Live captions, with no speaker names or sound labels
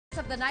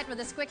of the night with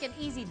this quick and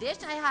easy dish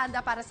na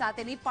ihanda para sa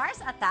atin ni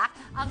Atak,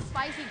 ang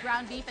spicy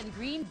ground beef and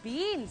green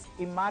beans.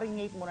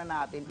 I-marinate muna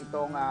natin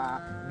itong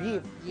beef.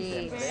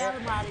 Yes. Real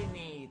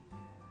marinade.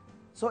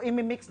 So,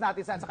 imimix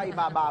natin sa saka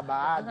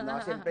ibababad.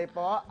 No? Siyempre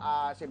po,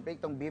 siyempre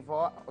itong beef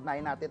po,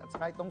 unahin natin. At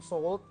saka itong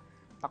salt,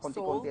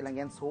 pakunti-kunti lang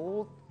yan.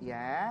 Salt,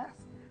 yes.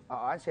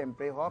 Oo,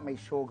 siyempre ho, may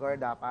sugar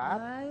dapat.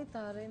 Ay,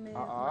 taray, may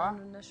Oo.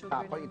 na sugar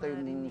Tapos na ito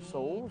yung marinade.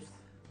 sauce.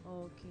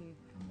 Okay.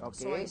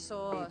 Okay. Soy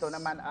sauce. Ito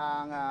naman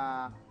ang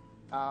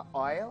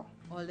oil.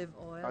 Olive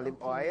oil. Olive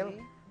okay. oil.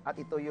 At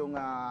ito yung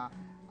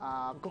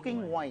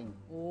cooking wine.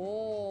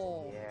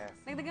 Oh. Yes.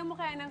 Nagdagan mo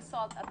kaya ng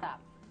salt, Atak?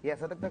 Yes,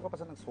 nadagdag ko pa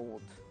sa ng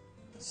salt.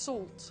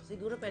 Salt.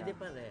 Siguro pwede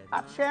pa rin.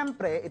 At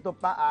syempre, ito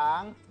pa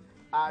ang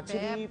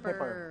chili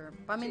pepper.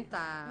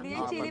 Paminta. Hindi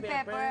yan chili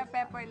pepper.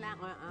 Pepper lang.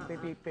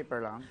 Pepper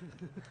lang.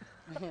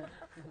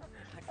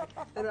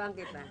 Turuan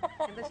kita.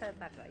 Ito siya,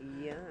 Atak.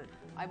 Ayan.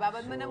 Ay,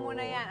 babad mo na muna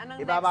yan. Anong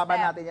Ibababa next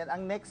step? natin yan.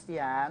 Ang next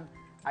yan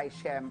ay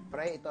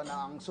syempre, ito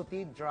na ang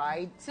suti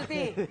dried.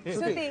 Suti.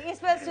 Suti.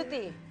 Spell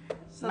suti.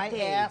 May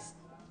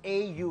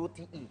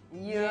S-A-U-T-E.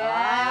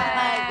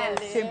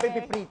 Yes! Siyempre,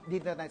 piprit.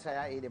 Dito na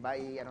siya, di ba?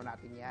 I-ano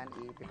natin yan.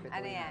 Ipiprit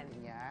Ano yan?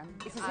 natin yan.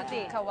 Isusuti.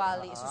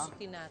 Kawali,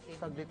 isusuti natin.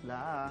 Saglit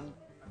lang.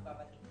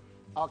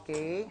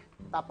 Okay.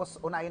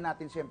 Tapos, unahin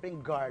natin siyempre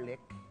yung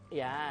garlic.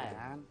 Yan.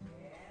 Yan.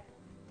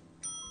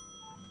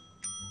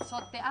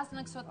 Sote,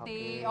 nagsote.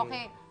 Okay.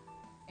 Okay.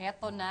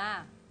 Eto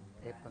na.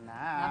 Ito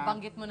na.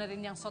 Nabanggit mo na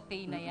rin yung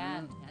sauté na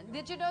yan.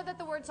 Did you know that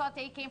the word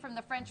sauté came from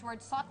the French word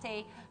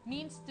sauté,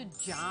 means to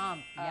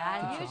jump?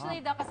 Yan.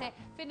 Usually daw kasi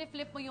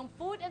finiflip mo yung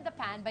food in the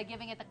pan by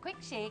giving it a quick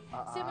shake,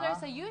 similar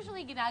sa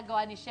usually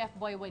ginagawa ni Chef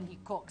Boy when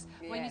he cooks.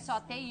 When you Yes.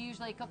 sauté, you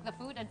usually cook the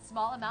food in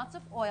small amounts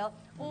of oil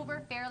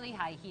over fairly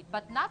high heat.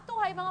 But not too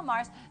high, mga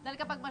Mars, dahil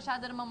kapag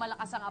masyado namang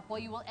malakas ang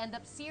apoy, you will end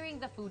up searing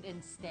the food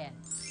instead.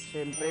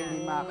 Siyempre,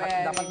 hindi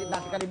Very dapat din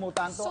natin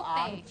kalimutan to.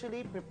 Sauté. Ang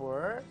chili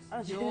peppers.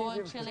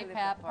 Yun, chili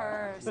pepper.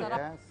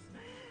 Sarap. Yes.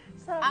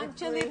 Ang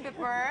chili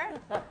pepper.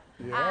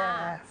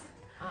 Yes.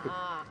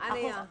 Ano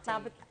yan?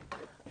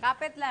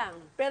 Kapit lang.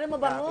 Pero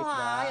mabango Kapit ha.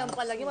 lang. Yung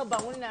palagi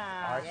mabango na.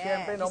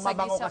 Siyempre, no, Gisa-gisa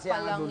mabango kasi pa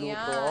ang lang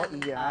nagluluto.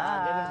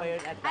 Ganun ba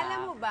yun, Atak? Alam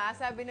mo ba,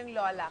 sabi ng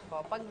lola ko,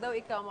 pag daw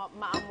ikaw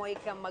maamoy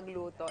kang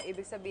magluto,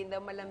 ibig sabihin daw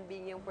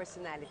malambing yung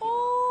personality mo.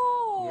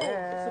 Oh!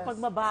 Yes. So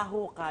pag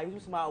mabaho ka, yung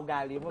sa mga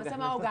ugali mo. Basta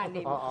ganun.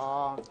 maugali mo. Oo.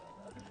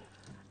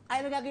 Ay,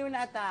 ano gagawin mo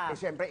na, Atak?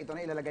 Siyempre, ito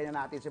na ilalagay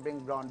na natin. Siyempre,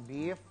 yung ground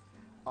beef.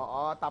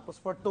 Oo.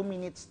 Tapos, for 2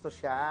 minutes to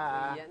siya.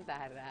 Yan,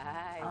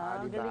 taray.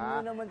 Ang Diba? galing mo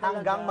naman talaga.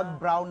 Hanggang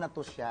mag-brown na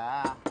to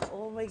siya.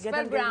 Oh my God, Spell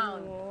ang galing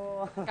brown.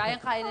 mo.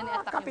 Kayang-kaya na ni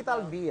Atak. Capital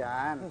B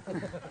yan.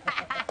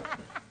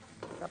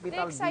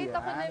 Capital B Excited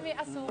ako na yan. may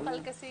asukal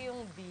kasi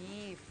yung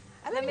beef.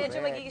 Alam Na mo, medyo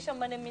correct. magiging siyang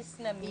manamis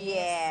na miss.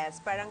 Yes,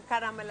 parang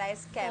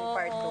caramelized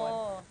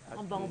campertone.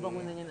 Ang bango-bango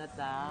na yan,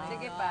 Atak.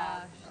 Sige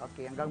pa.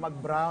 Okay, hanggang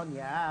mag-brown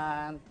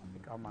yan.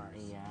 Ikaw, Mars.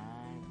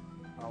 Ayan.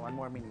 One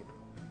more minute.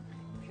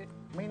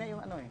 May na yung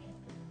ano eh.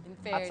 In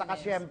At saka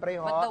fairness. syempre,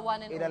 But the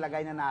one and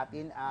ilalagay na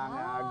natin ang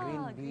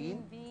green bean. Green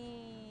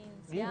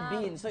beans. Green Yum.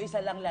 bean. So isa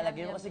lang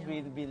lalagay mo kasi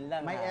green bean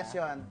lang. May ha? S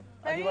yun.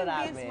 Pero Di yung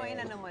marami. beans mo,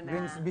 inano mo na.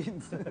 Greens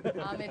beans.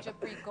 Medyo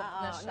pre-cooked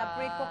na Oo, siya.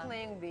 na-pre-cook na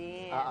yung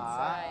beans.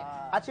 right.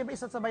 At syempre,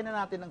 isasabay na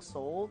natin ng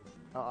salt.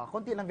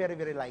 Konti lang, very,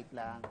 very light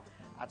lang.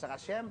 At saka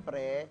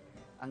syempre,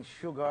 ang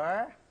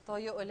sugar.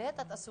 Toyo ulit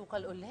at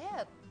asukal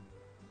ulit.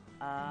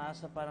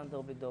 So parang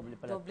doble-doble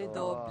pala to.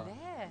 Doble-doble.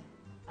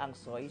 Ang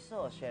soy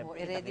sauce,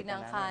 syempre. I-ready na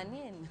ang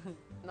kanin.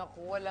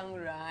 Naku, walang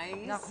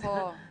rice.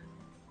 Nako.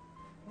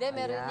 Hindi,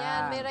 meron Ayan.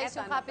 yan. May rice Eto,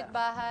 yung ano to?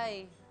 kapitbahay.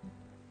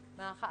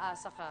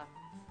 Makakaasa ka.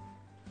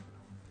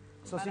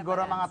 So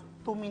siguro mga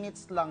 2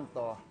 minutes lang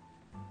to.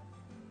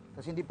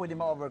 Kasi hindi pwede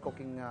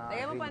ma-overcooking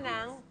Lagyan mo green pa beans.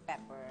 ng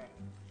pepper.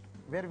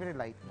 Very, very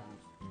light lang.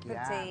 To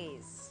Yan.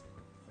 taste.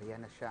 Ayan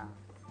na siya.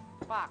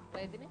 Pak,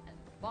 ready na yan.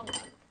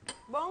 Bongga.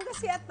 Bongga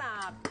si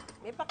Atak.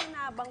 May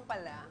pakinabang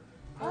pala.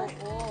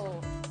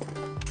 Oo.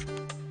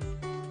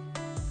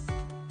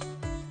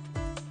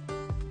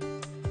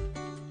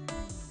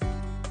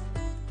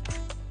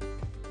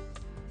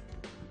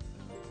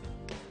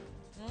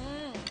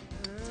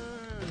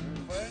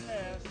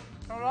 Fairness.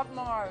 Sarap,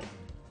 Mars.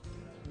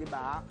 Di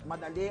ba?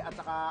 Madali at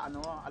saka ano,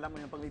 alam mo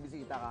yung pag may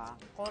bisita ka.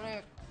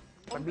 Correct.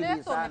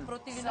 Kompleto, Pagbilisan. may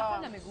protein ka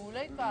na, may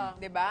gulay ka.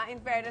 'Di ba? In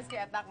fairness kay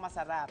Atak,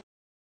 masarap.